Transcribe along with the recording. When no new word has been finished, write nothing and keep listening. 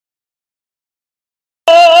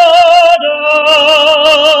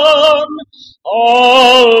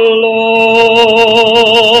alone.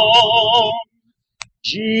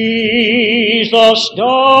 Jesus died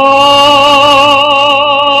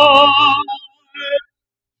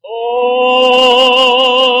for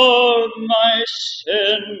my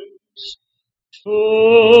sins to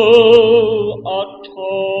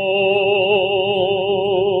atone.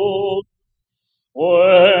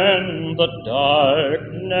 When the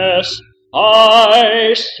darkness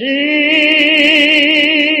I see,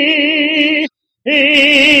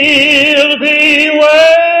 He'll be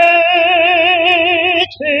waiting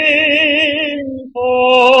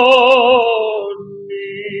for me.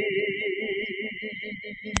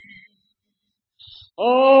 I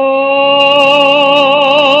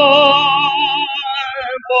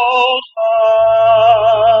won't have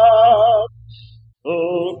to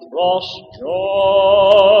cross Jordan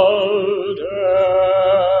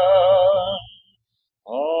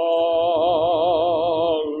alone.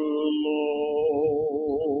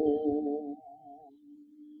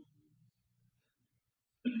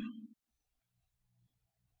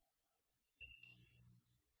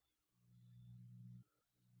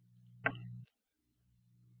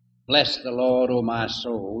 Bless the Lord, O my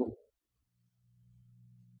soul.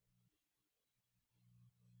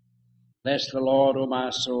 Bless the Lord, O my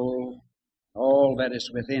soul. All that is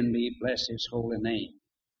within me, bless His holy name.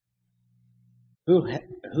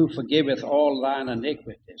 Who forgiveth all thine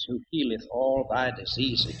iniquities, who healeth all thy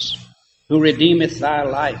diseases, who redeemeth thy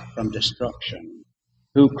life from destruction,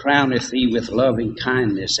 who crowneth thee with loving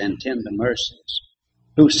kindness and tender mercies,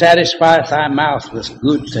 who satisfieth thy mouth with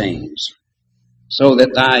good things, so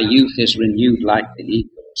that thy youth is renewed like the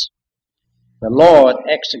eagles. The Lord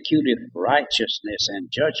executeth righteousness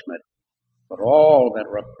and judgment for all that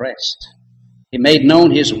are oppressed. He made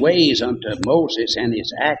known His ways unto Moses, and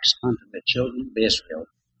His acts unto the children of Israel.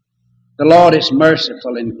 The Lord is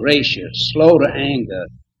merciful and gracious, slow to anger,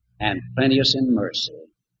 and plenteous in mercy.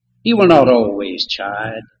 He will not always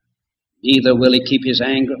chide, neither will He keep His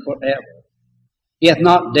anger forever. He hath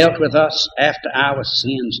not dealt with us after our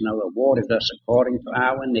sins, nor rewarded us according to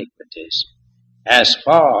our iniquities. As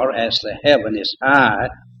far as the heaven is high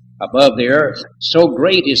above the earth, so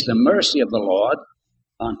great is the mercy of the Lord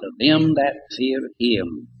unto them that fear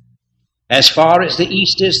Him. As far as the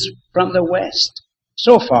east is from the west,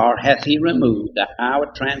 so far hath He removed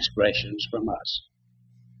our transgressions from us.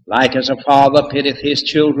 Like as a father pitteth his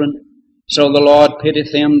children, so the Lord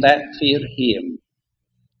pitteth them that fear Him.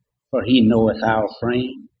 For He knoweth our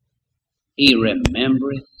frame. He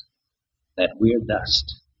remembereth that we are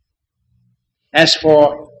dust. As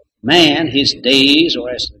for man, his days are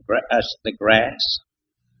as the grass.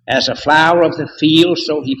 As a flower of the field,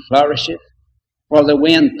 so he flourisheth. For the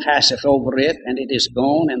wind passeth over it, and it is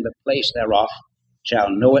gone, and the place thereof shall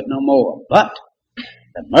know it no more. But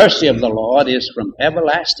the mercy of the Lord is from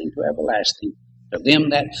everlasting to everlasting to them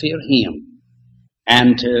that fear Him,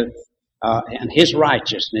 and His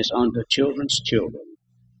righteousness unto children's children,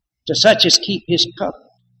 to such as keep His covenant,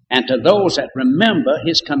 and to those that remember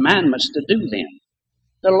His commandments to do them.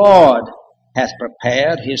 The Lord hath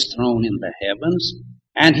prepared His throne in the heavens,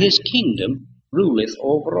 and His kingdom ruleth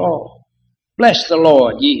over all. Bless the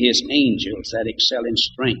Lord, ye His angels that excel in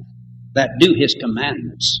strength, that do His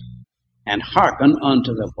commandments, and hearken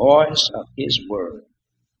unto the voice of His word.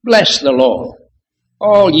 Bless the Lord,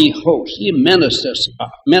 all ye hosts, ye ministers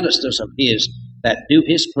of His that do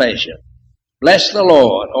His pleasure. Bless the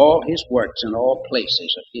Lord, all His works in all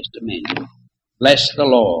places of His dominion. Bless the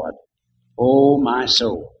Lord, O my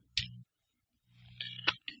soul.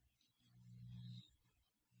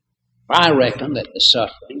 I reckon that the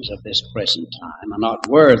sufferings of this present time are not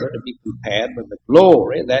worthy to be compared with the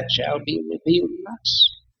glory that shall be revealed in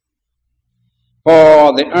us.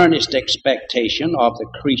 For the earnest expectation of the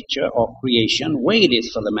creature or creation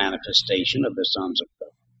waiteth for the manifestation of the sons of God.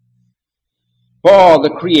 For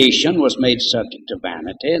the creation was made subject to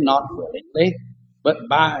vanity, not willingly, but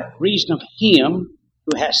by reason of Him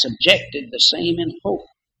who has subjected the same in hope,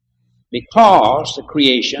 because the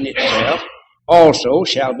creation itself also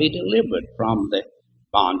shall be delivered from the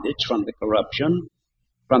bondage of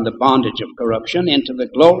corruption into the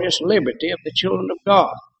glorious liberty of the children of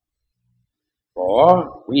God.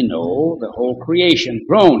 For we know the whole creation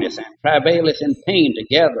groaneth and travaileth in pain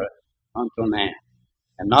together until now.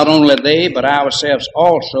 And not only they, but ourselves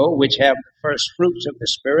also, which have the first fruits of the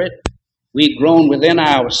Spirit, we groan within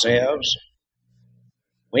ourselves,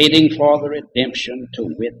 waiting for the redemption, to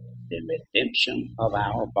wit, the redemption of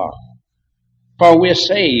our body. For we are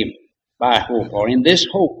saved by hope, or in this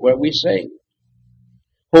hope were we saved.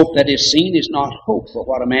 Hope that is seen is not hope, for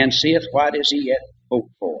what a man seeth, what is he yet hope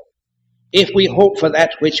for? If we hope for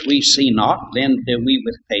that which we see not, then do we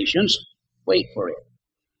with patience wait for it.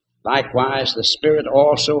 Likewise, the Spirit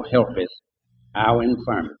also helpeth our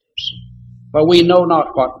infirmities. For we know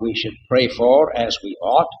not what we should pray for as we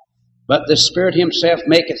ought, but the Spirit himself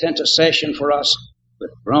maketh intercession for us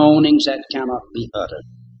with groanings that cannot be uttered.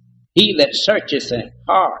 He that searcheth the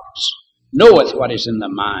hearts knoweth what is in the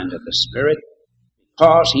mind of the Spirit,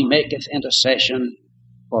 because he maketh intercession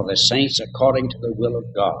for the saints according to the will of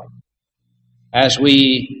God.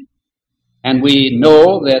 We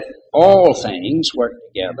know that all things work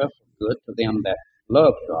together for good to them that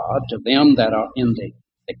love God, to them that are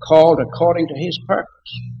called according to his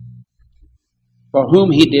purpose. For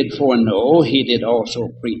whom he did foreknow, he did also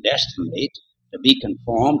predestinate to be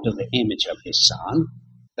conformed to the image of his Son,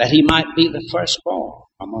 that he might be the firstborn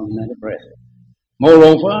among many brethren.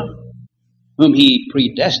 Moreover, whom he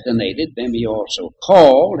predestinated, them he also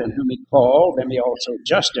called, and whom he called, them he also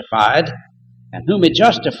justified, and whom he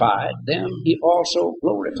justified, them he also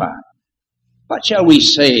glorified. What shall we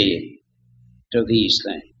say to these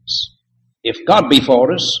things? If God be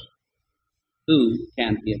for us, who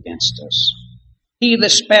can be against us? He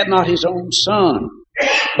that spared not his own Son,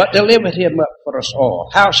 but delivered him up for us all,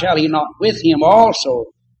 how shall he not with him also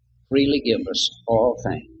freely give us all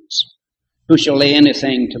things? Who shall lay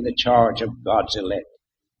anything to the charge of God's elect?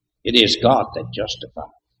 It is God that justifieth.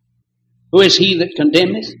 Who is he that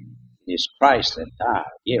condemneth? It is Christ that died,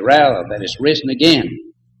 yea rather, that is risen again,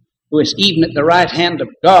 who is even at the right hand of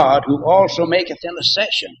God, who also maketh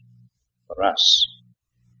intercession for us.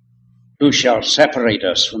 Who shall separate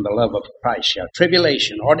us from the love of Christ? Shall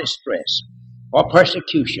tribulation, or distress, or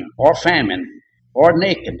persecution, or famine, or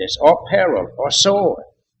nakedness, or peril, or sword?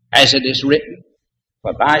 As it is written,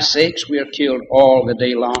 for thy sakes we are killed all the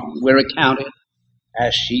day long. We are accounted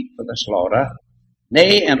as sheep for the slaughter.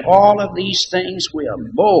 Nay, in all of these things we are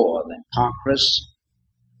more than conquerors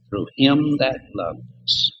through him that loved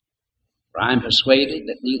us. For I am persuaded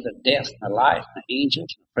that neither death, nor life, nor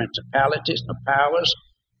angels, nor principalities, nor powers,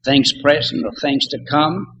 things present, nor things to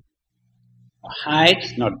come, nor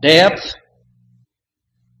height, nor depth,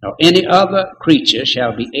 nor any other creature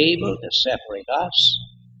shall be able to separate us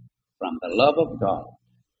from the love of God,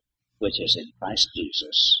 which is in Christ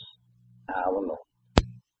Jesus, our Lord.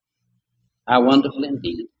 How wonderful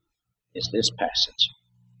indeed is this passage.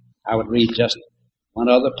 I would read just one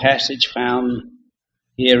other passage found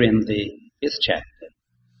here in the 5th chapter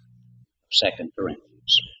of 2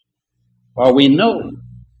 Corinthians. For we know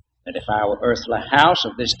that if our earthly house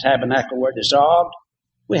of this tabernacle were dissolved,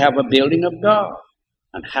 we have a building of God,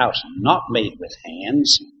 an house not made with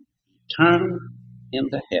hands, eternal in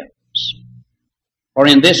the heavens. For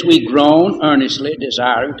in this we groan, earnestly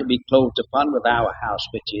desiring to be clothed upon with our house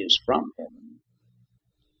which is from heaven.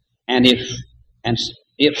 And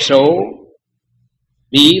if so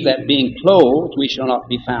be that being clothed we shall not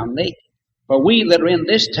be found naked. For we that are in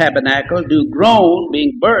this tabernacle do groan,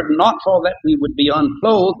 being burdened, not for that we would be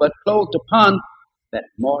unclothed, but clothed upon, that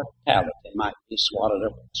mortality might be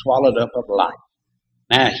swallowed up of life.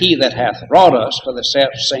 Now he that hath wrought us for the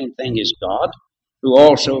self same thing is God, who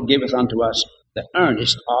also giveth unto us the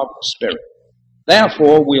earnest of the Spirit.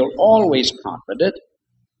 Therefore we are always confident,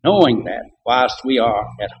 knowing that whilst we are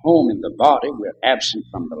at home in the body, we are absent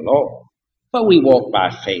from the Lord. But we walk by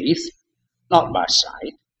faith, not by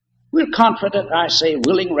sight. We're confident, I say,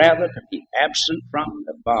 willing rather to be absent from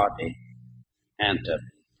the body and to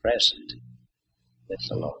be present with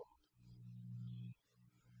the Lord.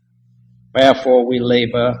 Wherefore we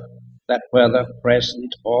labor that whether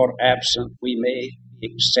present or absent we may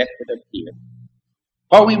be accepted of him.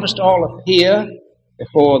 For we must all appear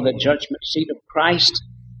before the judgment seat of Christ,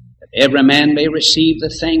 that every man may receive the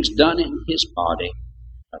things done in his body,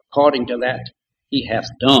 according to that he hath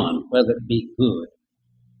done, whether it be good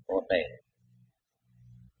or bad.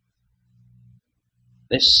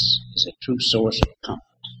 This is a true source of comfort,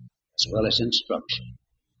 as well as instruction.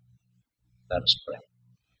 Let us pray.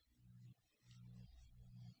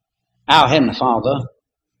 Our Heavenly Father,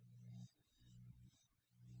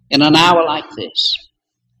 in an hour like this,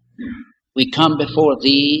 we come before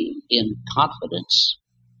Thee in confidence,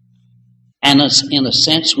 and in a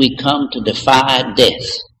sense we come to defy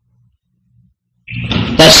death.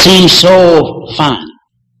 That seems so fine,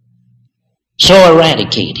 so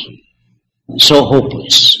eradicating, so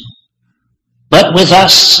hopeless. But with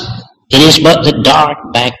us, it is but the dark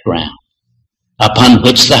background upon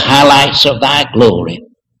which the highlights of Thy glory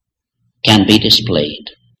can be displayed.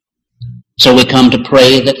 So we come to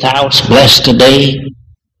pray that Thou wouldst bless today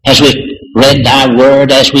as we read Thy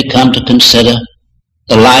word, as we come to consider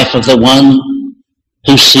the life of the one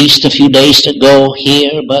who ceased a few days ago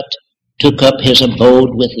here, but took up his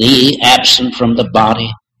abode with thee, absent from the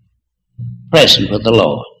body, present with the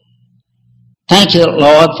Lord. Thank you,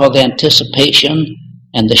 Lord, for the anticipation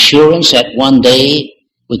and the assurance that one day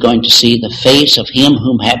we're going to see the face of him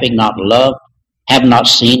whom having not loved, have not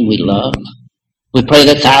seen we love. We pray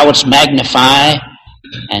that thou wouldst magnify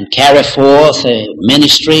and carry forth the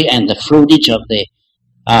ministry and the fruitage of the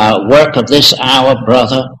work of this our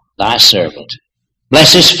brother, thy servant.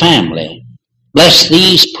 Bless his family. Bless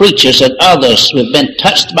these preachers and others who have been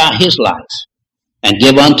touched by his life, and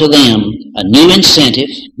give unto them a new incentive,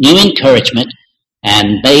 new encouragement,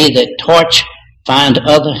 and may the torch find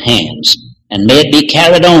other hands, and may it be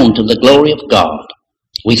carried on to the glory of God.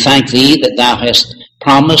 We thank thee that thou hast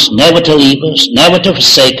promised never to leave us, never to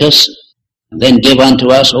forsake us, and then give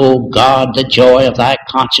unto us, O God, the joy of thy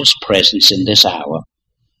conscious presence in this hour.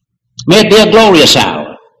 May it be a glorious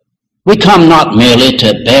hour. We come not merely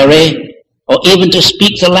to bury or even to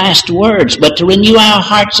speak the last words, but to renew our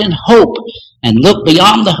hearts in hope and look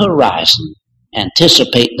beyond the horizon,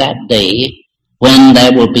 anticipate that day when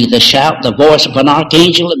there will be the shout, the voice of an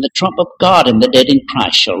archangel, and the trump of God, and the dead in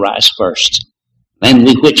Christ shall rise first. Then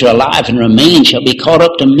we which are alive and remain shall be caught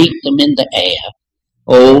up to meet them in the air.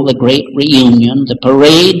 Oh, the great reunion, the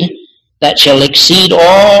parade that shall exceed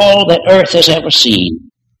all that earth has ever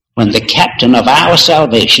seen, when the captain of our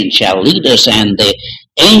salvation shall lead us, and the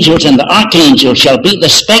angels and the archangels shall be the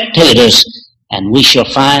spectators, and we shall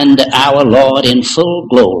find our Lord in full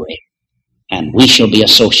glory, and we shall be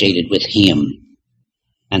associated with him.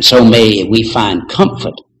 And so may we find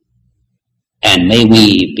comfort, and may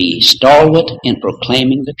we be stalwart in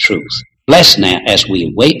proclaiming the truth. Bless now as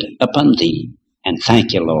we wait upon thee, and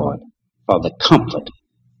thank you, Lord, for the comfort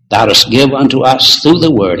thou dost give unto us through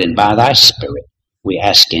the word and by thy Spirit. We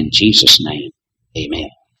ask in Jesus' name. Amen.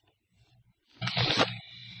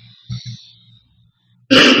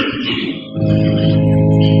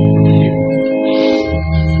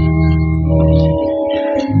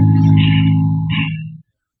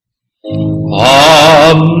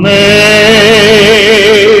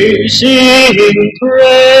 Amazing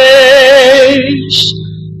grace,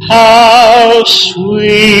 how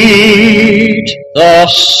sweet the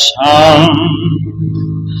sound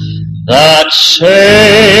that saved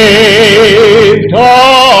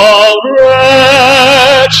a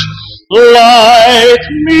wretch like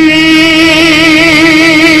me.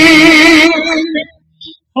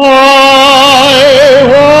 I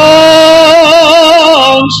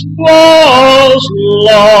once was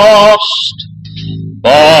lost,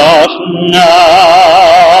 but now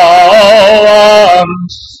I'm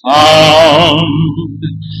found,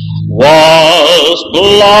 was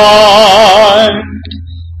blind,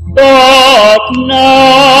 but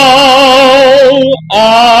now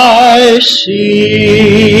I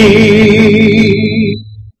see.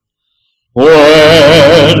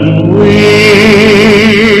 When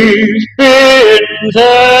we've been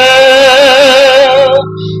there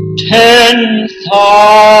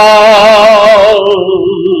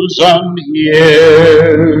 10,000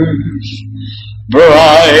 years,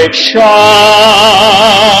 bright shining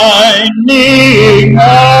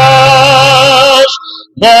as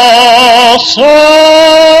the sun,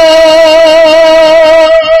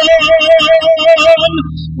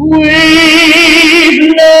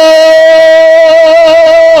 we've no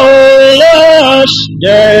less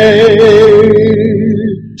days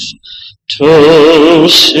to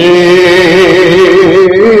sing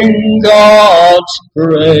God's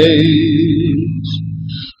praise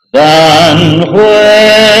than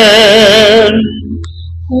when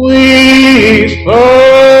we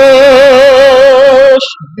first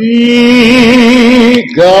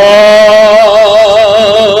begun.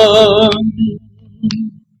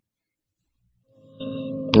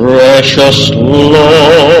 Precious Lord,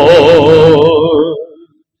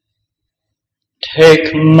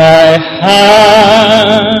 take my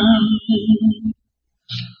hand,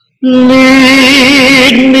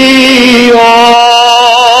 lead me on,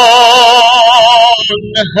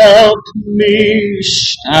 help me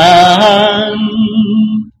stand.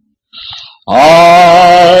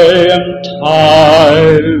 I am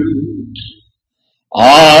tired,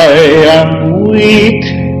 I am weak,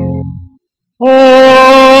 I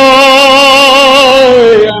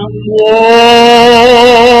am worn.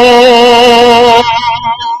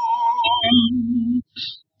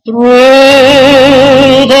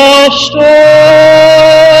 Through the storm,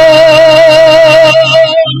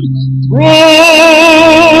 through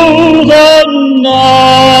the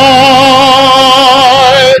night,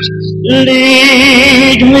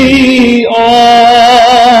 lead me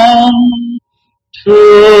on to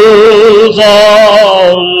the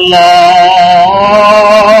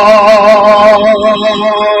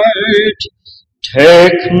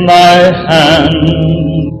Take my hand,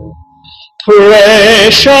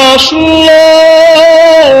 precious Lord,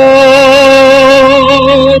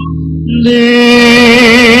 lead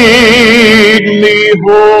me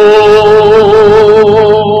home.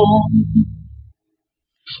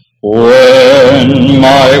 When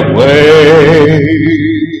my way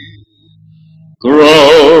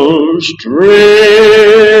grows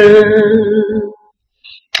drear,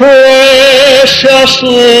 precious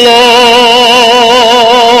Lord,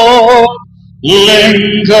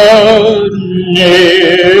 linger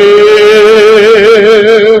near.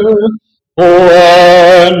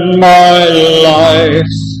 When my life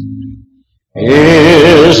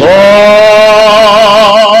is almost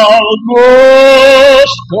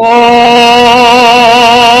gone,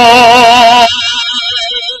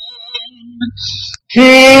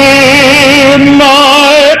 hear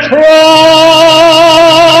my cry,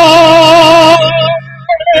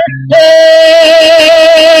 hear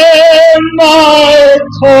my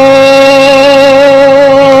call,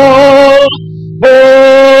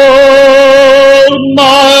 hold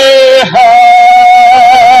my hand,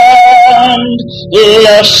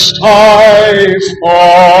 lest I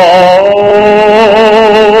fall.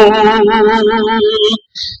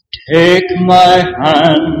 Take my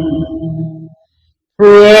hand,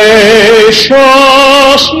 precious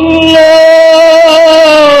Lord,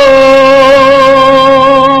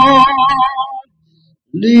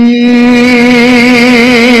 lead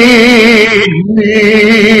me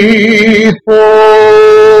home.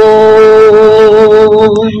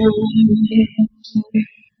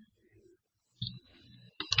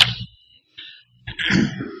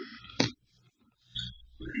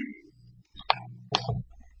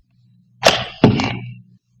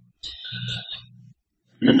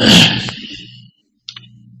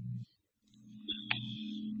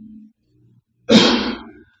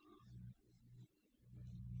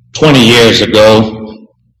 20 years ago,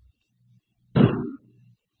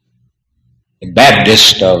 the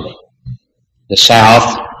Baptists of the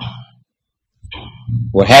South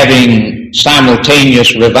were having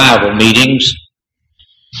simultaneous revival meetings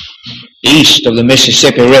east of the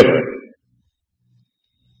Mississippi River.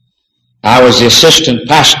 I was the assistant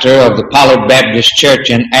pastor of the Pollard Baptist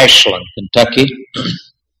Church in Ashland, Kentucky,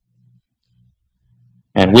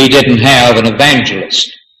 and we didn't have an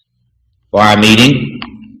evangelist for our meeting.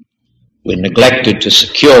 We neglected to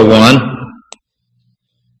secure one.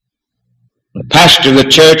 The pastor of the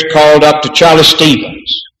church called up to Charlie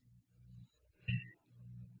Stevens,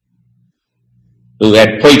 who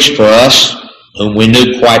had preached for us, whom we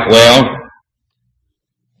knew quite well.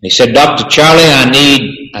 He said, "Dr. Charlie, I need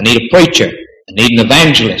a preacher. I need an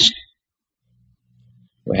evangelist.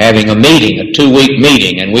 We're having a meeting, a 2-week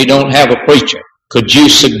meeting, and we don't have a preacher. Could you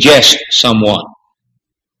suggest someone?"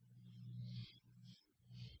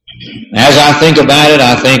 As I think about it,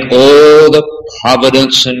 I think, oh, the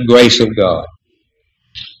providence and grace of God.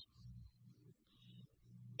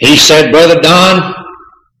 He said, "Brother Don,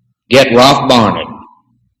 get Ralph Barnard.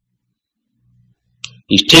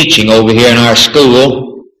 He's teaching over here in our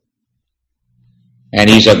school, and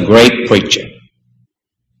he's a great preacher."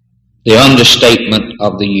 The understatement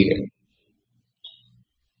of the year.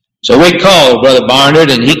 So we called Brother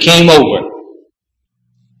Barnard, and he came over.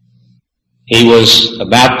 He was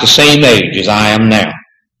about the same age as I am now.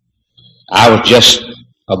 I was just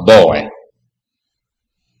a boy.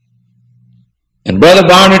 And Brother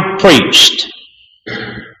Barnard preached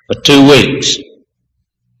for 2 weeks.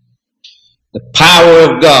 The power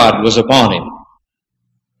of God was upon him.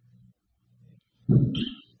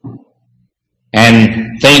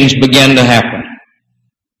 And things began to happen.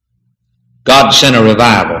 God sent a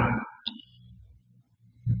revival.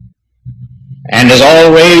 And as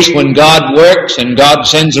always, when God works and God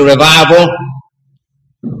sends a revival,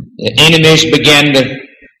 the enemies began to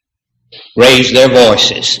raise their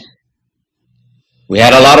voices. We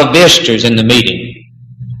had a lot of visitors in the meeting.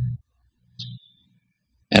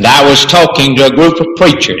 And I was talking to a group of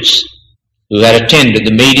preachers who had attended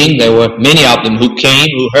the meeting. There were many of them who came,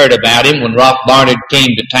 who heard about him. When Ralph Barnard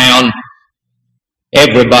came to town,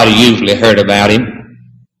 everybody usually heard about him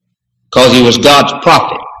because he was God's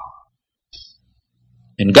prophet.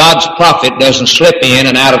 And God's prophet doesn't slip in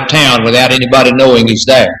and out of town without anybody knowing he's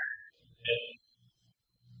there.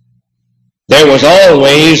 There was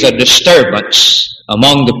always a disturbance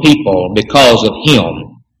among the people because of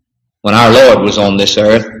him when our Lord was on this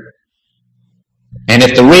earth. And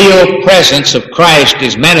if the real presence of Christ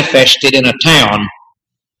is manifested in a town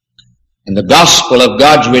and the gospel of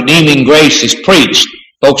God's redeeming grace is preached,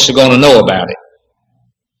 folks are going to know about it.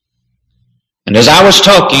 And as I was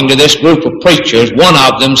talking to this group of preachers, one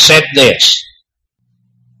of them said this: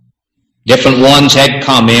 Different ones had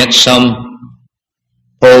comments, some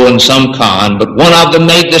pro and some con, but one of them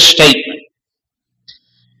made this statement.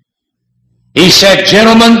 He said,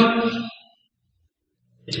 "Gentlemen,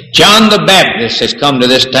 John the Baptist has come to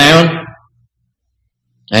this town,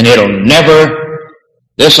 and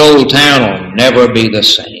this old town will never be the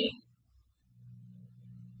same."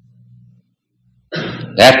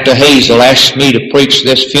 After Hazel asked me to preach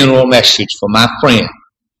this funeral message for my friend,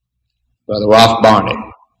 Brother Ralph Barnett,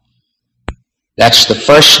 that's the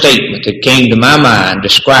first statement that came to my mind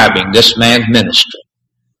describing this man's ministry.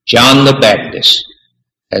 John the Baptist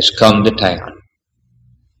has come to town.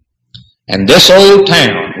 And this old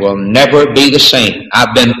town will never be the same.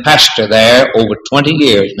 I've been pastor there over 20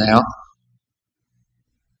 years now.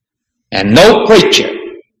 And no preacher,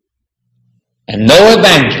 and no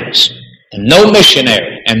evangelist, and no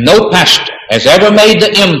missionary, and no pastor has ever made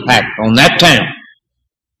the impact on that town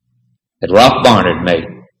that Ralph Barnett made.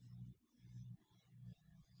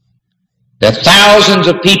 There are thousands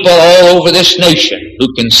of people all over this nation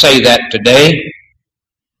who can say that today.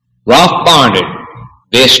 Ralph Barnett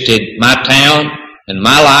visited my town and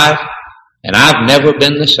my life, and I've never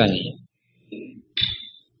been the same.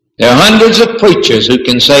 There are hundreds of preachers who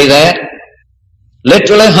can say that,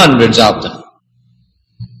 literally hundreds of them.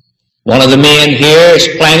 One of the men here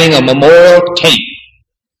is planning a memorial tape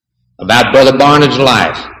about Brother Barnett's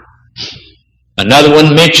life. Another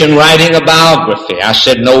one mentioned writing a biography. I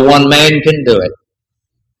said no one man can do it.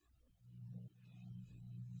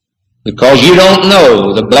 Because you don't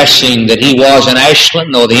know the blessing that he was in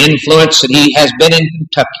Ashland, nor the influence that he has been in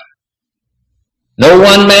Kentucky. No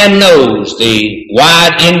one man knows the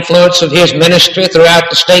wide influence of his ministry throughout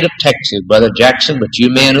the state of Texas, Brother Jackson, but you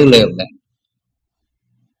men who live there.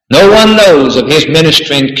 No one knows of his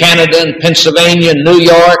ministry in Canada and Pennsylvania and New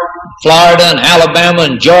York, Florida and Alabama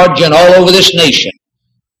and Georgia and all over this nation,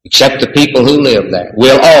 except the people who live there.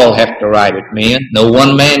 We'll all have to write it, men. No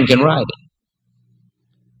one man can write it.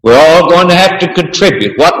 We're all going to have to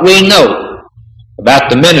contribute what we know about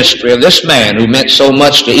the ministry of this man who meant so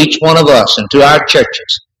much to each one of us and to our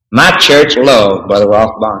churches. My church loved Brother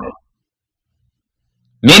Ralph Barnett.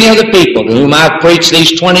 Many of the people to whom I've preached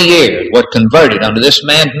these 20 years were converted under this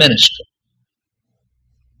man's ministry.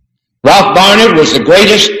 Ralph Barnett was the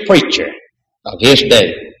greatest preacher of his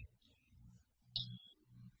day.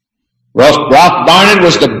 Ralph Barnett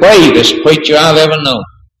was the bravest preacher I've ever known,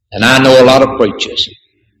 and I know a lot of preachers.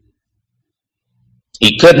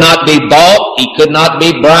 He could not be bought, he could not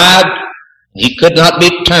be bribed, he could not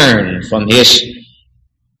be turned from his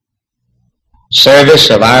service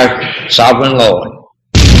of our sovereign Lord.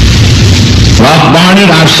 Ralph Barnett,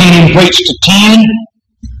 I've seen him preach to 10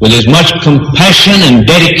 with as much compassion and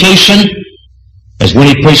dedication as when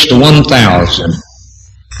he preached to 1,000.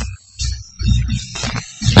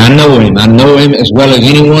 I know him as well as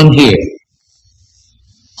anyone here.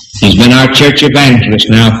 He's been our church evangelist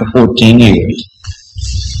now for 14 years.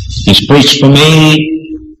 He's preached for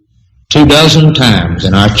me 24 times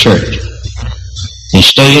in our church. He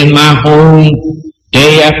stayed in my home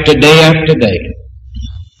day after day after day.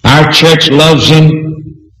 Our church loves him,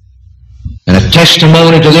 and a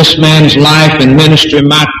testimony to this man's life and ministry,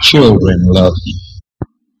 my children love him.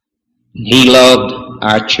 He loved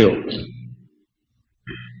our children.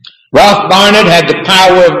 Ralph Barnett had the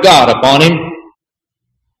power of God upon him.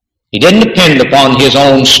 He didn't depend upon his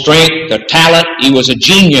own strength or talent. He was a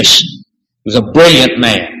genius. He was a brilliant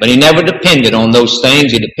man, but he never depended on those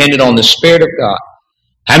things. He depended on the Spirit of God.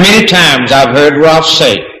 How many times I've heard Ralph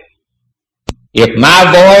say, "If my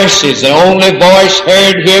voice is the only voice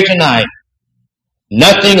heard here tonight,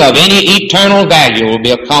 nothing of any eternal value will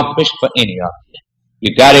be accomplished for any of you.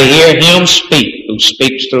 You've got to hear him speak, who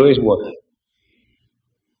speaks through his word."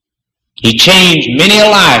 He changed many a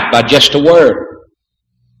life by just a word.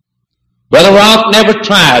 Brother Ralph never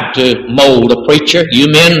tried to mold a preacher. You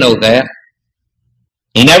men know that.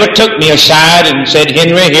 He never took me aside and said,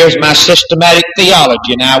 "Henry, here's my systematic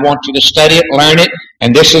theology. Now I want you to study it, learn it,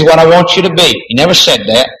 and this is what I want you to be." He never said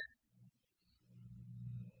that.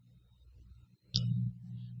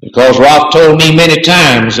 Because Ralph told me many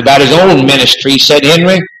times about his own ministry. He said,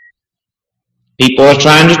 "Henry, people are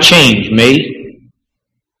trying to change me,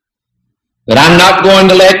 but I'm not going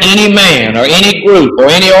to let any man or any group or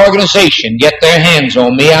any organization get their hands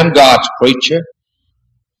on me. I'm God's preacher.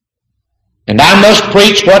 And I must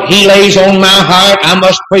preach what he lays on my heart. I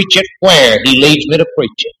must preach it where he leads me to preach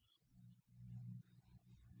it.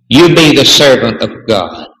 You be the servant of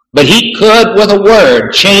God." But he could, with a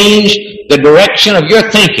word, change the direction of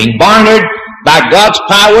your thinking. Barnett, by God's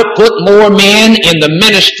power, put more men in the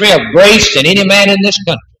ministry of grace than any man in this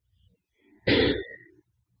country.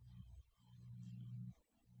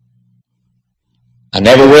 I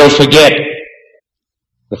never will forget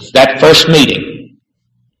that first meeting.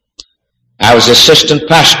 I was assistant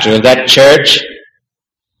pastor of that church.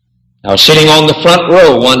 I was sitting on the front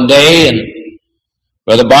row one day, and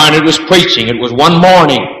Brother Barnard was preaching. It was one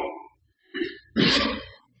morning.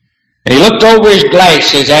 And he looked over his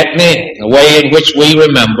glasses at me, the way in which we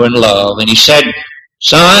remember and love, and he said,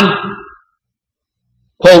 "Son,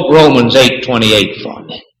 quote Romans 8:28 for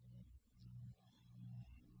me."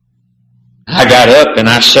 I got up and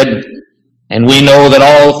I said, "And we know that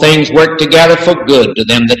all things work together for good to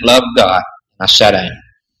them that love God." I sat down.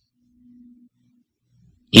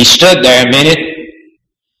 He stood there a minute,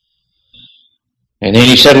 and then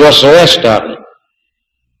he said, "What's the rest of it?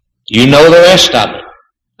 You know the rest of it?"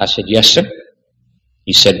 I said, "Yes, sir."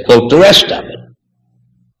 He said, "Quote the rest of it."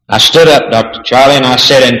 I stood up, Dr. Charlie, and I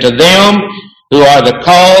said, "And to them who are the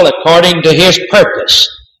called according to His purpose."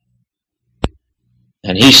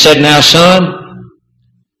 And he said, "Now, son,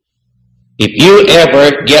 if you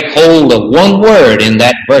ever get hold of one word in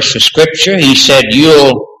that verse of Scripture," he said,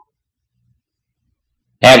 "you'll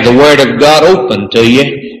have the Word of God open to you,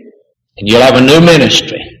 and you'll have a new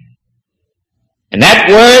ministry. And that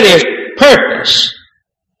word is purpose.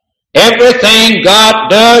 Everything God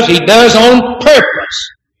does, He does on purpose.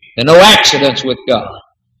 There are no accidents with God."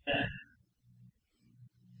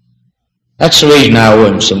 That's the reason I owe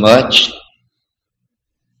Him so much.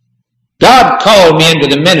 God called me into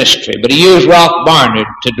the ministry, but He used Ralph Barnard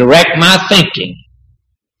to direct my thinking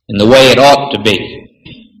in the way it ought to be.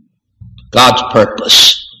 God's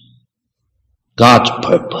purpose. God's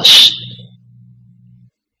purpose.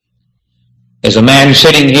 There's a man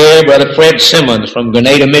sitting here, Brother Fred Simmons from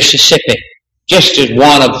Grenada, Mississippi. Just as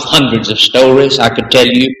one of hundreds of stories I could tell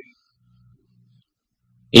you.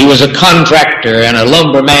 He was a contractor and a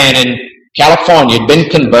lumberman in California, had been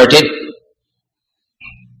converted,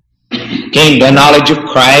 came to a knowledge of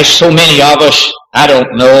Christ. So many of us, I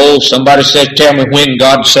don't know, somebody says, "Tell me when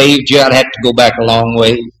God saved you," I'd have to go back a long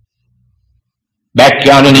way. Back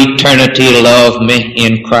yonder in eternity, He loved me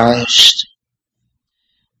in Christ.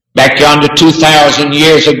 Back yonder 2,000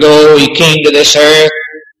 years ago, He came to this earth,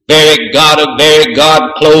 very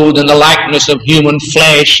God, clothed in the likeness of human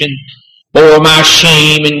flesh, and bore my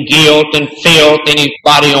shame and guilt and filth in His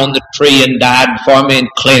body on the tree, and died for me and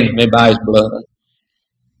cleansed me by His blood.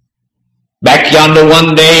 Back yonder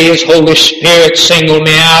one day, His Holy Spirit singled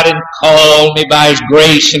me out and called me by His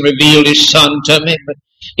grace and revealed His Son to me. But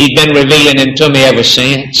He's been revealing Him to me ever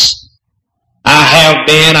since. I have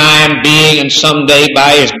been, I am being, and someday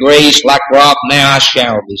by His grace, like Rob now, I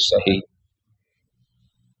shall be saved.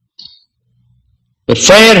 But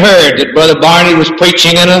Fred heard that Brother Barney was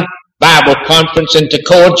preaching in a Bible conference in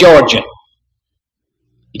Toccoa, Georgia.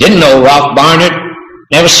 He didn't know Ralph Barnard,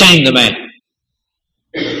 never seen the man.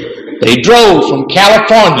 But he drove from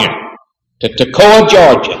California to Toccoa,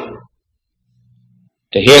 Georgia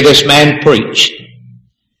to hear this man preach.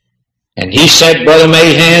 And he said, "Brother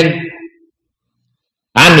Mahan,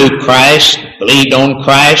 I knew Christ, believed on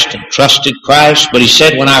Christ, and trusted Christ." But he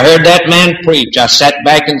said, "When I heard that man preach, I sat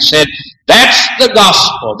back and said, that's the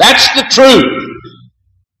gospel. That's the truth.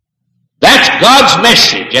 That's God's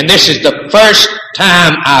message. And this is the first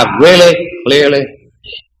time I really clearly."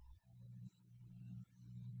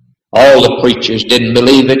 All the preachers didn't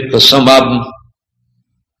believe it, because some of them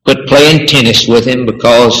quit playing tennis with him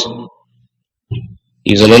because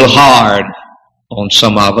he's a little hard on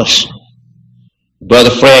some of us.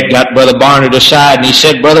 Brother Fred got Brother Barnard aside and he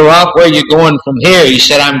said, "Brother Ralph, where are you going from here?" He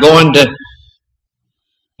said, "I'm going to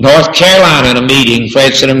North Carolina in a meeting."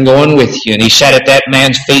 Fred said, "I'm going with you." And he sat at that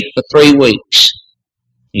man's feet for 3 weeks.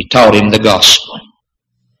 He taught him the gospel.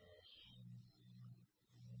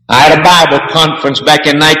 I had a Bible conference back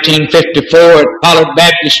in 1954 at Pollard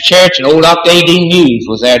Baptist Church, and old Dr. A.D. News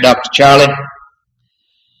was there, Dr. Charlie.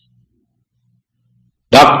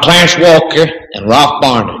 Dr. Clarence Walker and Ralph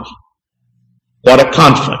Barnard. What a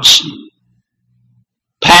conference.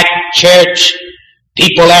 Packed church,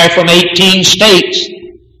 people there from 18 states.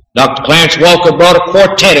 Dr. Clarence Walker brought a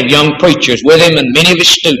quartet of young preachers with him and many of his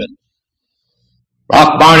students.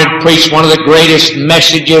 Ralph Barnard preached one of the greatest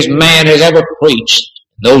messages man has ever preached.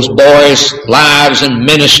 Those boys' lives and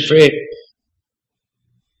ministry,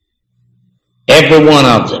 every one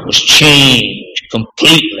of them was changed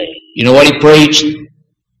completely. You know what he preached?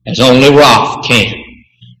 As only Ralph can.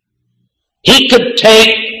 He could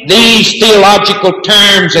take these theological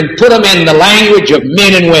terms and put them in the language of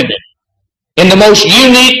men and women in the most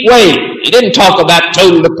unique way. He didn't talk about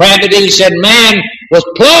total depravity. He said man was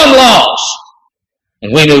plumb lost,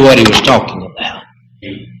 and we knew what he was talking about.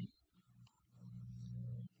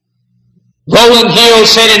 Roland Hill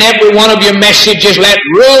said in every one of your messages, let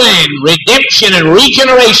ruin, redemption, and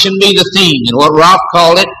regeneration be the theme. And what Ralph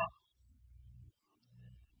called it,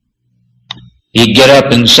 he'd get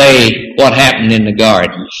up and say, what happened in the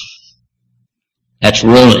garden? That's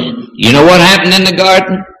ruin. You know what happened in the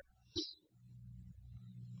garden?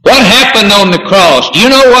 What happened on the cross? Do you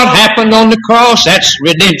know what happened on the cross? That's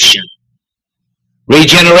redemption.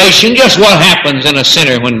 Regeneration, just what happens in a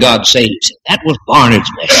sinner when God saves him. That was Barnard's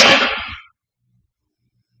message.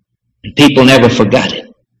 And people never forgot it.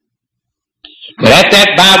 But at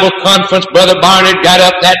that Bible conference, Brother Barnard got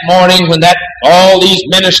up that morning when all these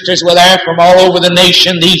ministers were there from all over the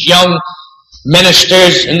nation, these young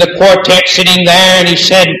ministers in the quartet sitting there, and he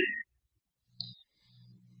said,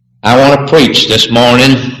 I want to preach this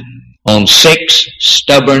morning on 6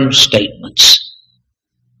 stubborn statements.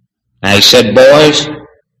 Now he said, boys,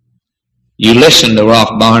 you listen to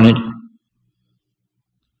Ralph Barnard,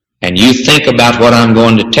 and you think about what I'm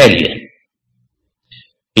going to tell you.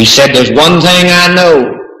 He said, there's one thing I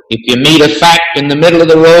know. If you meet a fact in the middle of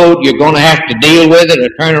the road, you're going to have to deal with it or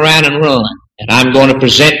turn around and run. And I'm going to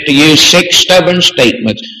present to you 6 stubborn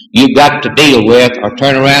statements you've got to deal with or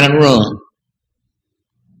turn around and run.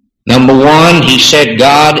 Number 1, he said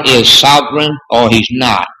God is sovereign or he's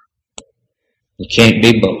not. It can't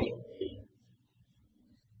be both.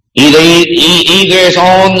 Either is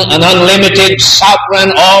on an unlimited,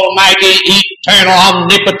 sovereign, almighty, eternal,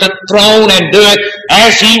 omnipotent throne and do it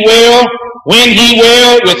as he will, when he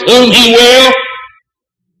will, with whom he will,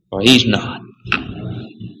 or he's not.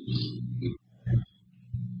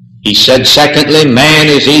 He said, secondly, man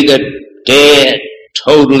is either dead,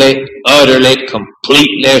 totally, utterly,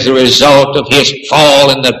 completely as a result of his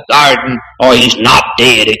fall in the garden, or he's not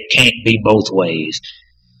dead. It can't be both ways.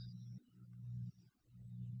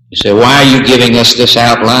 You say, why are you giving us this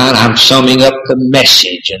outline? I'm summing up the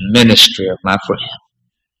message and ministry of my friend.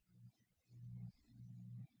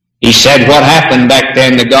 He said what happened back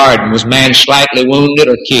there in the garden. Was man slightly wounded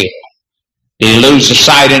or killed? Did he lose the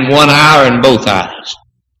sight in one eye or in both eyes?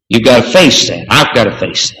 You've got to face that. I've got to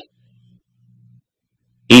face that.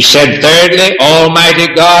 He said, thirdly,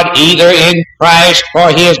 Almighty God, either in Christ for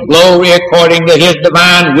his glory according to his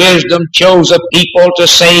divine wisdom chose a people to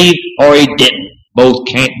save, or he didn't. Both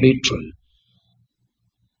can't be true.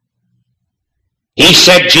 He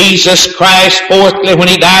said Jesus Christ, fourthly, when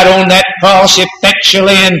he died on that cross,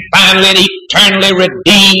 effectually and finally and eternally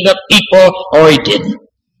redeemed a people, or he didn't.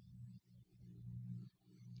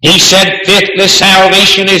 He said, fifthly,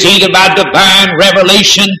 salvation is either by divine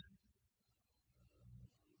revelation.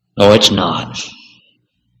 No, it's not.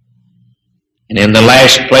 And in the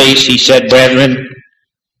last place, he said, brethren,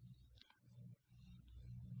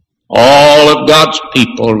 all of God's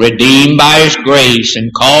people, redeemed by his grace and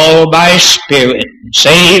called by his Spirit and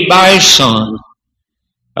saved by his Son,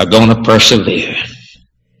 are going to persevere.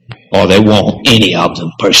 Or they won't any of them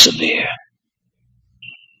persevere.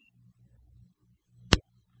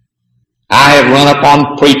 I have run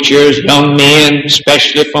upon preachers, young men,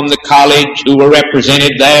 especially from the college, who were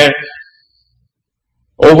represented there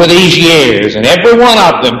over these years, and every one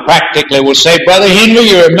of them practically will say, Brother Henry,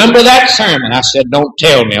 you remember that sermon? I said, don't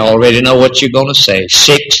tell me. I already know what you're going to say.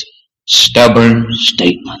 6 stubborn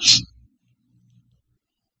statements.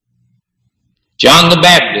 John the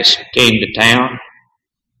Baptist came to town,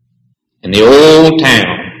 and the old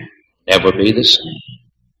town never be the same.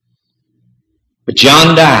 But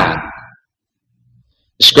John died.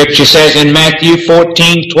 The scripture says in Matthew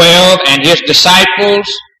 14:12, and his disciples,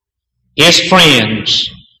 his friends,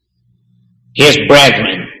 his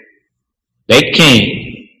brethren, they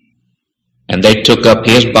came and they took up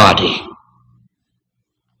his body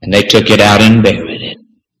and they took it out and buried it.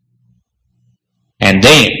 And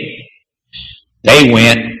then they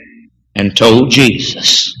went and told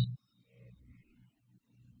Jesus.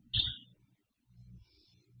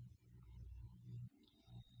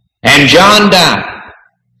 And John died.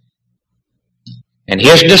 And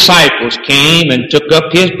his disciples came and took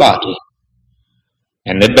up his body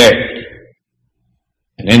and they buried it.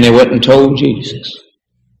 And then they went and told Jesus.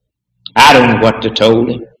 I don't know what they told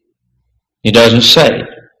him. He doesn't say.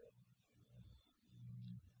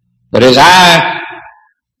 But as I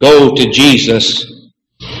go to Jesus,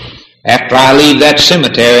 after I leave that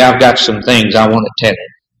cemetery, I've got some things I want to tell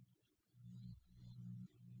him.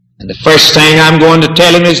 And the first thing I'm going to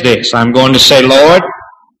tell him is this. I'm going to say, Lord,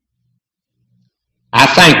 I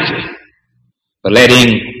thank you for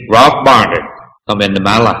letting Ralph Barnard come into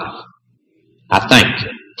my life. I thank you.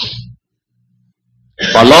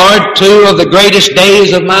 For Lord, 2 of the greatest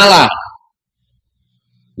days of my life.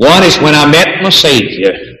 One is when I met my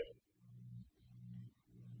Savior.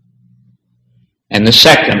 And the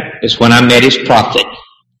second is when I met his prophet,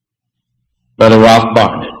 Brother Ralph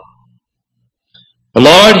Barnett. The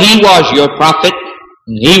Lord, he was your prophet,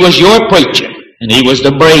 and he was your preacher, and he was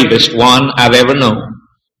the bravest one I've ever known.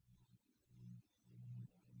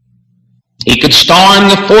 He could storm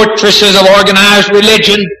the fortresses of organized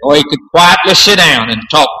religion, or he could quietly sit down and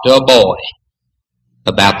talk to a boy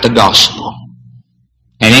about the gospel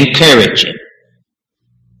and encourage him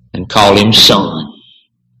and call him son.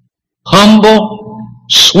 Humble,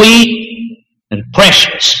 sweet, and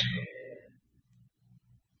precious.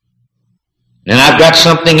 And I've got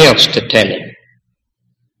something else to tell him.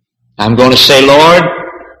 I'm going to say, Lord,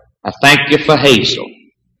 I thank you for Hazel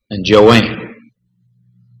and Joanne.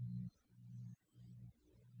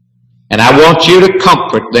 And I want you to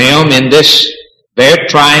comfort them in this very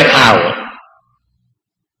trying hour.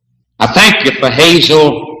 I thank you for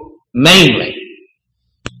Hazel mainly,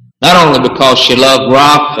 not only because she loved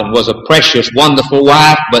Ralph and was a precious, wonderful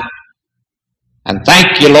wife, but and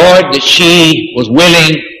thank you, Lord, that she was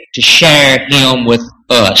willing to share him with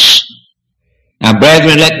us. Now,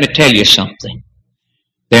 brethren, let me tell you something.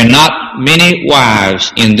 There are not many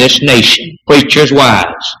wives in this nation, preachers'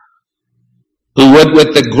 wives, who would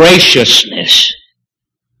with the graciousness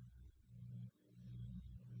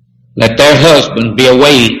let their husband be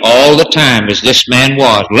away all the time as this man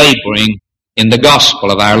was, laboring in the gospel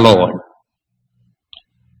of our Lord.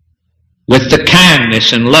 With the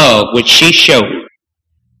kindness and love which she showed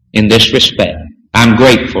in this respect. I'm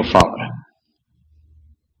grateful for her.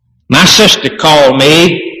 My sister called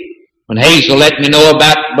me when Hazel let me know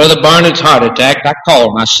about Brother Barnett's heart attack. I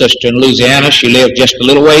called my sister in Louisiana. She lived just a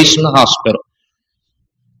little ways from the hospital.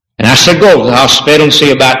 And I said, go to the hospital and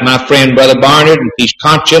see about my friend Brother Barnett. If he's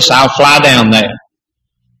conscious, I'll fly down there.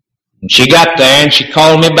 And she got there and she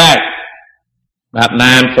called me back about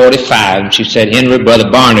 9:45. And she said, Henry,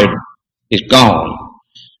 Brother Barnett is gone.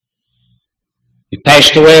 He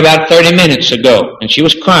passed away about 30 minutes ago. And she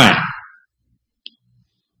was crying.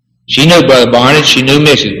 She knew Brother Barnett. She knew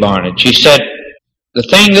Mrs. Barnett. She said, the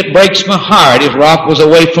thing that breaks my heart is Ralph was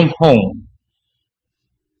away from home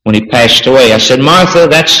when he passed away. I said, Martha,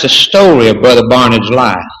 that's the story of Brother Barnett's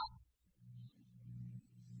life.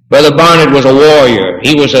 Brother Barnett was a warrior.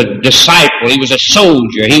 He was a disciple. He was a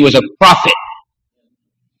soldier. He was a prophet.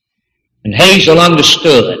 And Hazel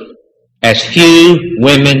understood, as few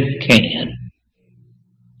women can.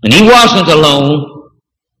 And he wasn't alone.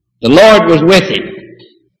 The Lord was with him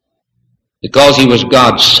because he was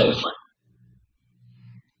God's servant.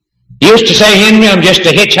 He used to say, Henry, I'm just a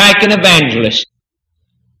hitchhiking evangelist.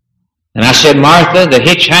 And I said, Martha, the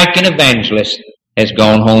hitchhiking evangelist has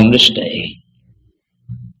gone home to stay.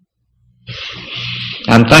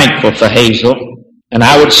 I'm thankful for Hazel. And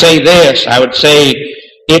I would say this, I would say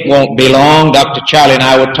it won't be long. Dr. Charlie and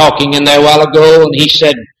I were talking in there a while ago, and he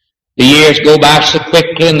said the years go by so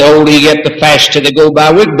quickly, and the older you get, the faster they go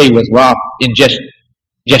by. We'll be with Rob in just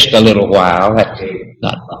a little while. That's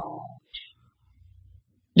not long.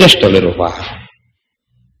 Just a little while.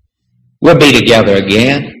 We'll be together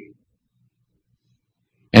again.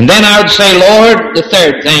 And then I would say, Lord, the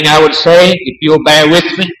third thing I would say, if you'll bear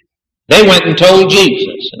with me, they went and told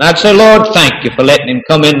Jesus. And I'd say, Lord, thank you for letting him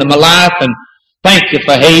come into my life, and thank you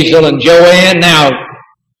for Hazel and Joanne. Now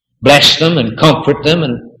bless them and comfort them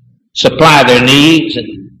and supply their needs and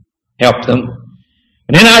help them.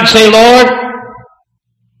 And then I'd say, Lord,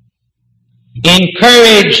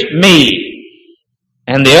 encourage me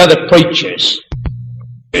and the other preachers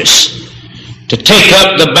to take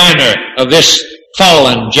up the banner of this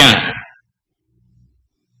fallen giant.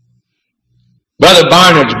 Brother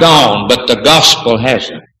Barnett's gone, but the gospel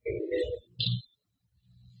hasn't.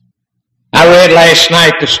 I read last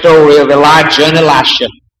night the story of Elijah and Elisha.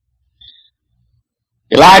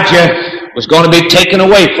 Elijah was going to be taken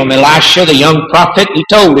away from Elisha, the young prophet. He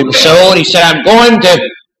told him so, and he said, I'm going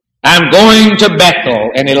to Bethel.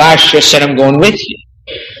 And Elisha said, I'm going with you.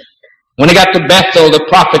 When he got to Bethel, the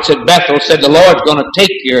prophets at Bethel said, the Lord's going to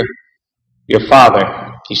take your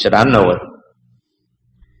father. He said, I know it.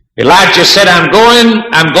 Elijah said, I'm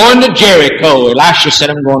going to Jericho. Elisha said,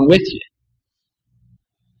 I'm going with you.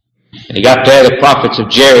 And he got there, the prophets of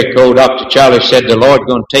Jericho, Dr. Charlie said, the Lord's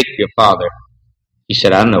going to take your father. He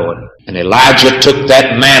said, I know it. And Elijah took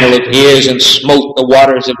that mantle of his and smote the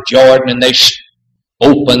waters of Jordan, and they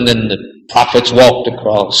opened, and the prophets walked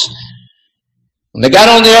across. When they got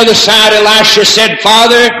on the other side, Elisha said,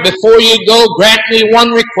 Father, before you go, grant me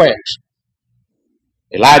one request.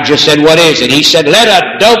 Elijah said, what is it? He said, let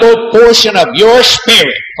a double portion of your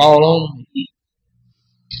spirit fall on me.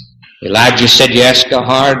 Elijah said, you ask a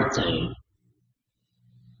hard thing.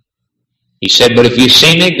 He said, but if you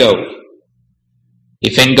see me go,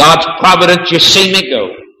 If in God's providence you see me go,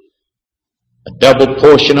 a double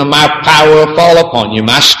portion of my power will fall upon you,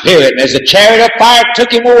 my spirit. And as the chariot of fire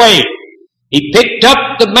took him away, he picked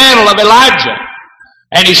up the mantle of Elijah,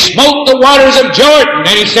 and he smote the waters of Jordan,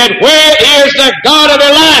 and he said, where is the God of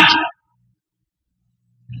Elijah?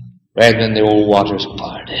 Rather than the old waters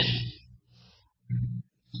parted.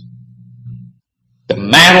 The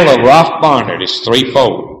mantle of Ralph Barnard is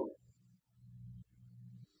threefold.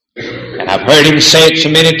 And I've heard him say it so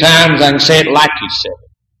many times, I can say it like he said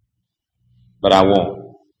it. But I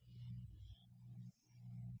won't.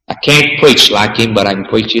 I can't preach like him, but I can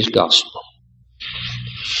preach his gospel.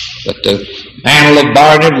 But the mantle of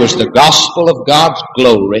Barnard was the gospel of God's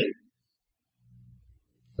glory.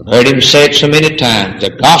 I've heard him say it so many times,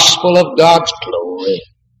 the gospel of God's glory.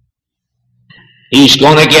 He's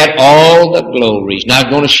going to get all the glory. He's not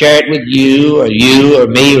going to share it with you or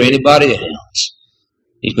me or anybody else.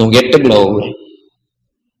 He's going to get the glory.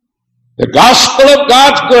 The gospel of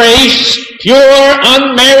God's grace, pure,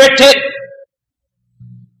 unmerited,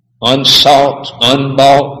 unsought,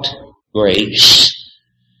 unbought grace.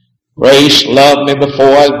 Grace loved me before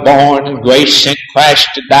I was born, and grace sent Christ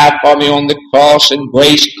to die for me on the cross, and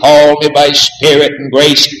grace called me by His Spirit, and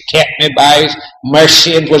grace kept me by His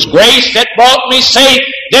mercy. It was grace that brought me safe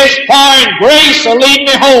this far, and grace will lead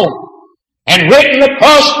me home. And written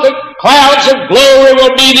across the clouds of glory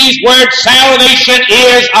will be these words, salvation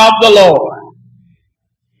is of the Lord.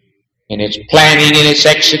 In its planning, in its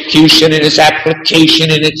execution, in its application,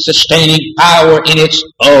 in its sustaining power, in its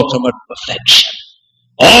ultimate perfection.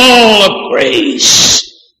 All of grace.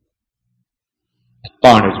 That's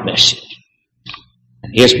Barnard's message.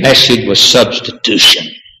 And his message was substitution.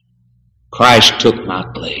 Christ took my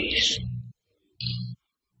place.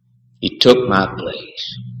 He took my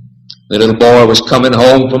place. The little boy was coming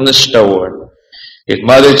home from the store. His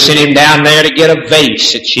mother had sent him down there to get a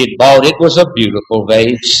vase that she had bought. It was a beautiful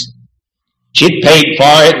vase. She'd paid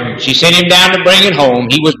for it, and she sent him down to bring it home.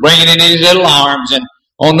 He was bringing it in his little arms, and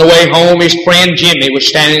on the way home, his friend Jimmy was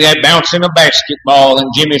standing there bouncing a basketball,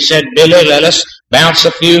 and Jimmy said, Billy, let us bounce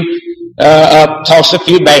a few, toss a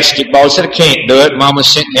few basketballs. He said, I can't do it. Mama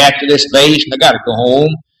sent me after this vase, and I got to go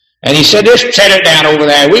home. And he said, just set it down over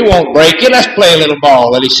there. We won't break it. Let's play a little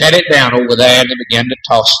ball. And he set it down over there, and they began to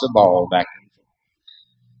toss the ball back and forth.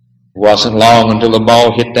 It wasn't long until the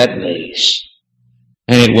ball hit that vase,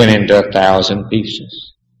 and it went into 1,000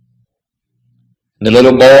 pieces. The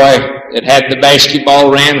little boy that had the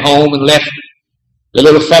basketball ran home and left the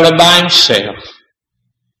little fella by himself.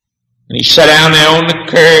 And he sat down there on the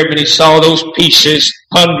curb and he saw those pieces,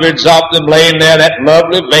 hundreds of them laying there, that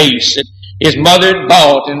lovely vase that his mother had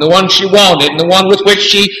bought, and the one she wanted, and the one with which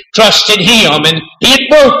she trusted him, and he had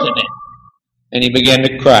broken it. And he began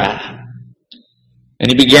to cry.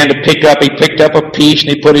 And he began to picked up a piece, and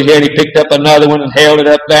he put it here, and he picked up another one and held it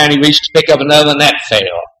up there, and he reached to pick up another one, and that fell.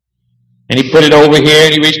 And he put it over here,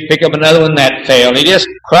 and he reached to pick up another one, that fell. And he just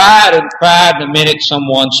cried and cried, and the minute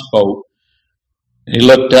someone spoke. And he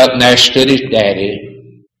looked up, and there stood his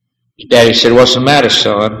daddy. His daddy said, what's the matter,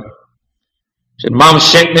 son? He said, Mom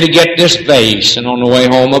sent me to get this vase, and on the way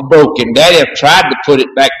home I broke it. Daddy, I've tried to put it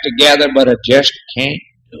back together, but I just can't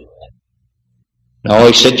do it. No,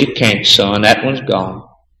 he said, you can't, son. That one's gone.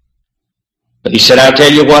 But he said, I'll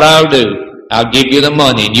tell you what I'll do. I'll give you the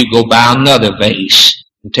money, and you go buy another vase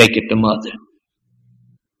and take it to Mother.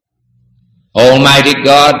 Almighty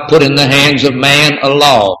God put in the hands of man a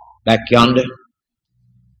law back yonder.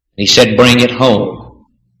 He said, bring it home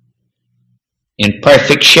in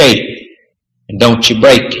perfect shape, and don't you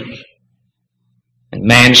break it. And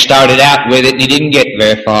man started out with it, and he didn't get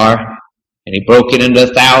very far, and he broke it into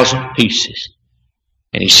 1,000 pieces.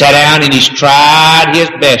 And he sat down and he's tried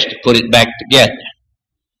his best to put it back together.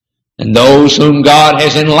 And those whom God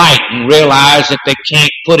has enlightened realize that they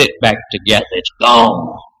can't put it back together. It's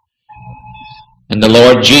gone. And the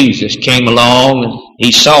Lord Jesus came along, and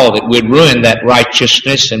He saw that we'd ruined that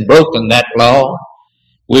righteousness and broken that law.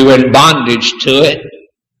 We were in bondage to it.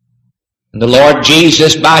 And the Lord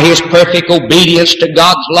Jesus, by His perfect obedience to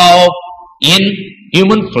God's law in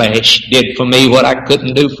human flesh, did for me what I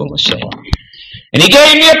couldn't do for myself. And He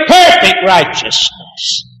gave me a perfect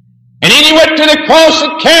righteousness. And then He went to the cross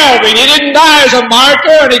of Calvary, and He didn't die as a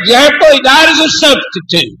martyr, an example. He died as a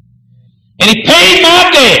substitute. And He paid my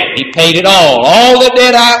debt. He paid it all the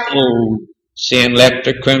debt I owed. Sin left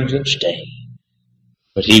a crimson stain.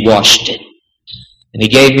 But He washed it. And He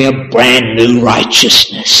gave me a brand new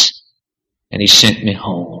righteousness. And He sent me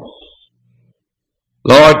home.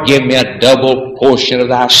 Lord, give me a double portion of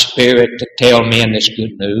Thy Spirit to tell men this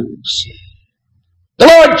good news. The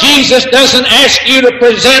Lord Jesus doesn't ask you to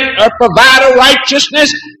present or provide a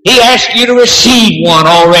righteousness. He asks you to receive one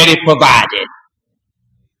already provided.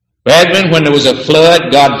 Brethren, when there was a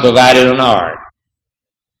flood, God provided an ark.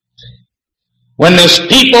 When those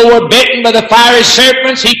people were bitten by the fiery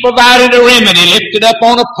serpents, He provided a remedy lifted up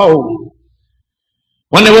on a pole.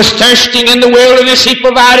 When they was thirsting in the wilderness, He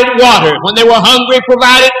provided water. When they were hungry, He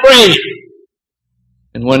provided bread.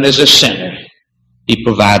 And when there's a sinner, He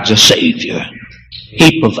provides a Savior.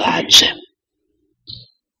 He provides Him.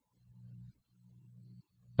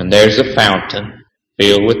 And there's a fountain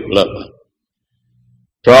filled with blood,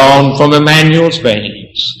 drawn from Emmanuel's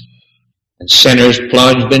veins. And sinners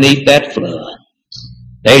plunge beneath that flood.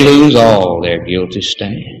 They lose all their guilty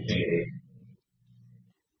stain.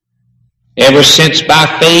 Ever since by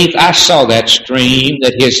faith I saw that stream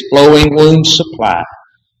that His flowing wounds supply,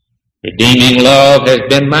 redeeming love has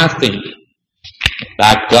been my theme.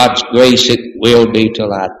 By God's grace it will be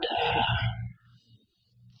till I die.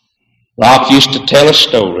 Ralph used to tell a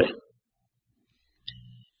story.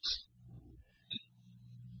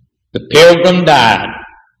 The pilgrim died,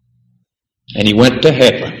 and he went to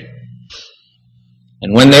heaven.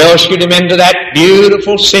 And when they ushered him into that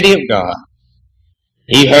beautiful city of God,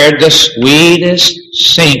 he heard the sweetest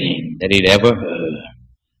singing that he'd ever heard.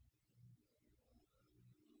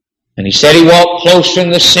 And he said he walked closer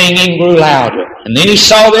and the singing grew louder. And then he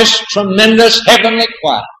saw this tremendous heavenly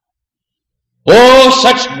choir. Oh,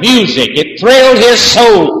 such music! It thrilled his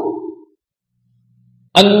soul.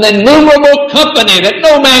 An innumerable company that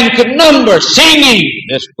no man could number singing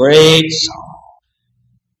this great song.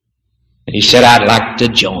 And he said, I'd like to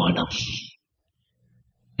join them.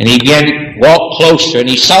 And he began to walk closer and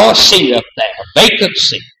he saw a seat up there, a vacant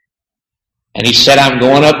seat. And he said, I'm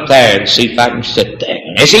going up there and see if I can sit there.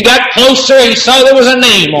 And as he got closer, he saw there was a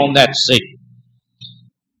name on that seat.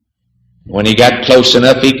 When he got close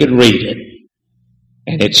enough, he could read it.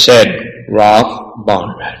 And it said, Ralph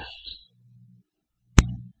Barnard.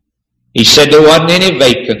 He said there wasn't any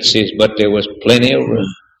vacancies, but there was plenty of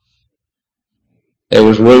room. There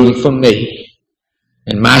was room for me.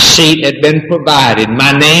 And my seat had been provided.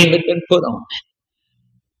 My name had been put on it.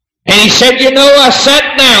 And he said, you know, I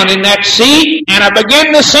sat down in that seat and I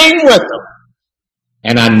began to sing with them.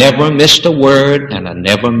 And I never missed a word and I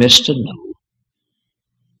never missed a note.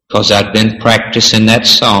 Because I'd been practicing that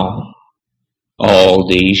song all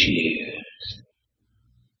these years.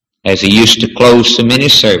 As he used to close so many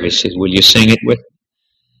services, will you sing it with me?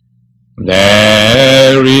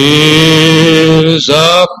 There is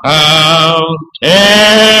a fountain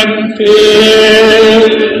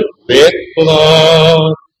filled with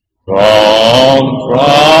blood drawn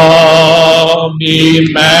from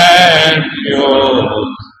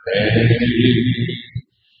Emmanuel's veins,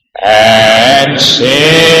 and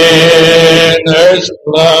sinners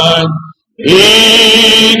plunge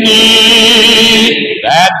beneath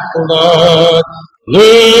that flood,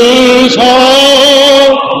 lose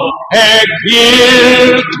all their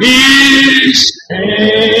guilty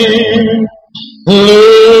stain,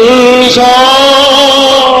 lose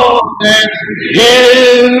all their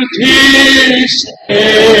guilty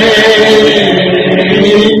stain,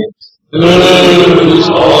 lose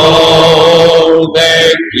all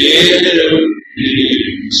their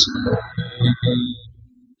guilty stain,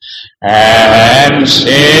 and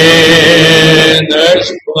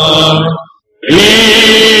sinners plunge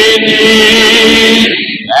beneath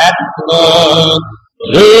that flood,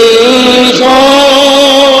 lose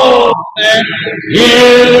all their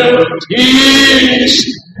guilty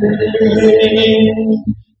stain.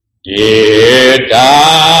 Dear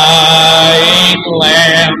dying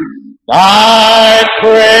Lamb, thy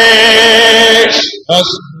precious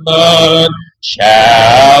blood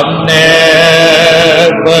shall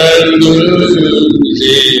never lose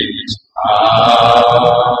its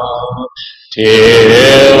power,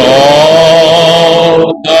 till all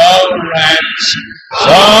the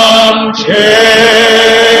ransomed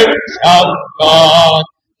church of God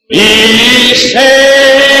be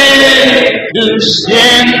saved to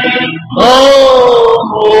sin no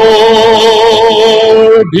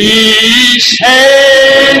more, be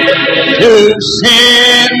saved to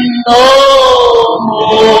sin no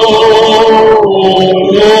more,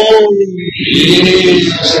 be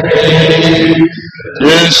saved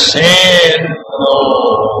to sin no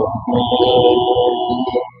more,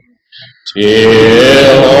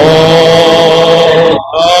 till all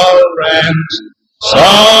the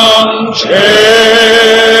ransomed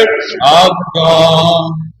church of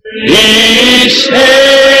God be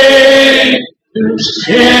saved to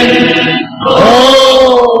sin no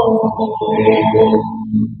more.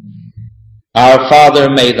 Our Father,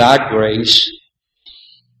 may thy grace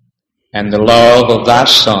and the love of thy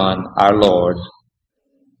Son, our Lord,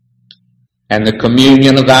 and the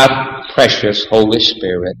communion of thy precious Holy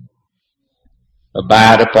Spirit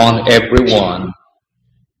abide upon every one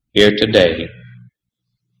here today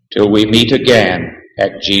till we meet again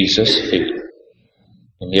at Jesus' feet.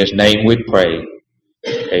 In his name we pray.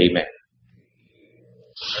 Amen.